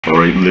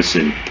Alright,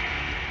 listen.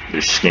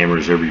 There's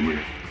scammers everywhere.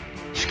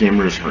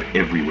 Scammers are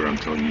everywhere, I'm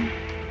telling you.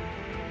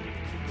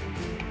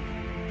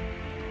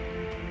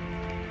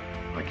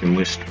 I can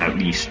list at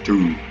least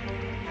two,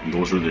 and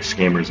those are the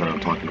scammers that I'm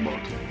talking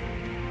about.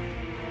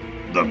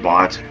 The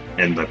bot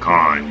and the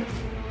con.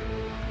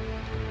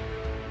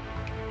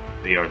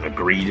 They are the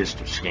greatest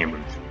of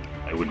scammers.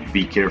 I would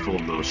be careful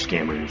of those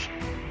scammers.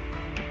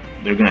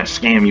 They're gonna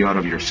scam you out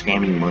of your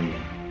scamming money.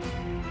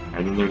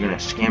 And then they're gonna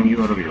scam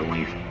you out of your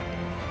life.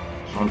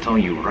 So I'm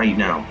telling you right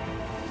now,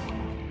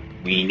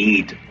 we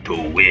need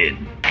to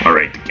win.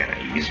 Alright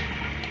guys,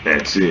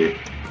 that's it.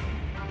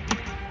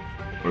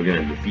 We're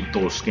gonna defeat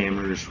those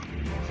scammers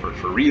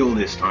for real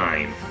this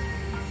time.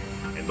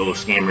 And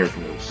those scammers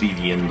will see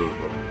the end of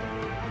them.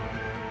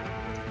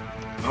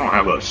 I don't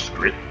have a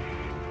script.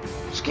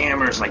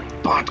 Scammers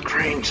like bot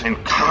cranks and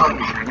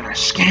con are gonna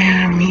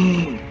scam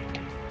me.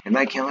 And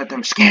I can't let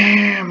them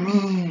scam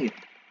me.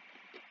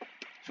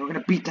 So we're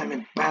gonna beat them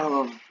in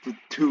Battle of the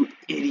Two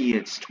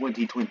Idiots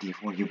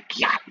 2024. You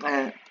got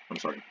that? I'm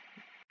sorry.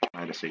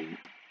 I had to say it.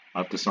 I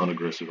have to sound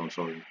aggressive, I'm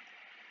sorry.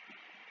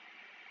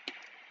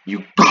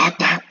 You got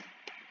that?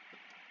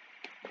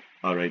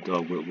 Alright,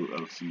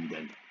 I'll see you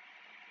then.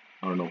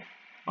 I don't know.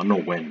 I don't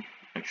know when,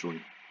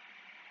 actually.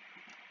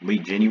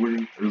 Late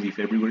January? Early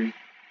February?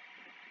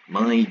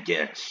 My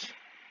guess.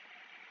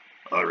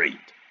 Alright.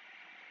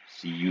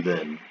 See you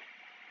then.